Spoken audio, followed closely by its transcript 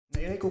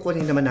Ngayon,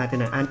 kukunin naman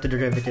natin ang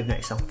antiderivative na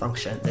isang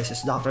function. This is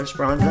Dr.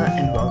 Speranza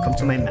and welcome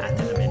to my math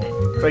in a minute.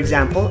 For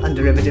example, ang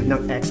derivative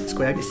ng x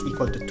squared is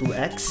equal to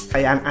 2x.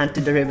 Kaya ang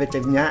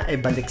antiderivative niya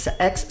ay balik sa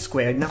x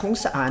squared na kung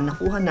saan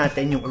nakuha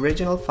natin yung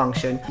original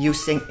function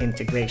using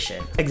integration.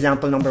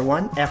 Example number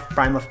 1, f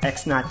prime of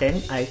x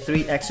natin ay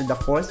 3x to the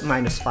fourth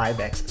minus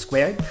 5x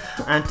squared.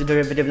 Ang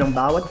antiderivative ng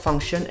bawat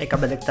function ay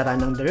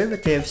kabaliktaran ng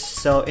derivatives.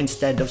 So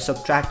instead of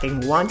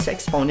subtracting 1 sa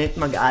exponent,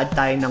 mag-add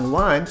tayo ng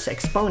 1 sa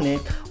exponent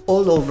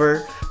all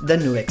over the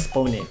new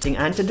exponent. The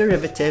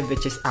antiderivative,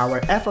 which is our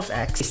f of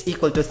x, is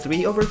equal to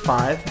 3 over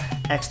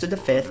 5 x to the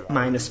fifth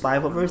minus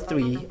 5 over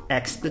 3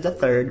 x to the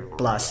third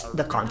plus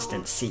the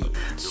constant c.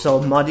 So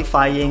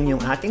modifying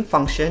yung ating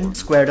function,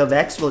 square root of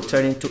x will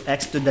turn into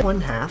x to the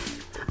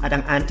 1/2. At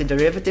ang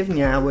antiderivative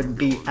niya would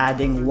be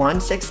adding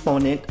 1 sa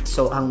exponent.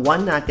 So ang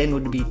 1 natin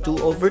would be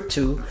 2 over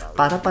 2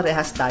 para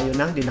parehas tayo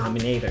ng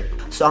denominator.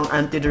 So ang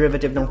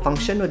antiderivative ng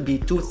function would be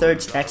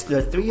 2/3 x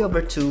to the 3 over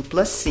 2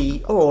 plus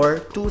c,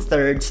 or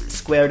 2/3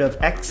 square root of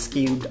x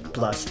cubed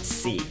plus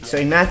c. So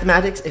in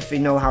mathematics, if we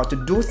know how to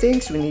do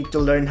things, we need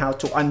to learn how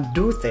to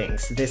undo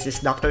things. This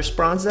is Dr.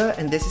 Speranza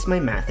and this is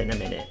my math in a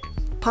minute.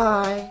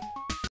 Bye!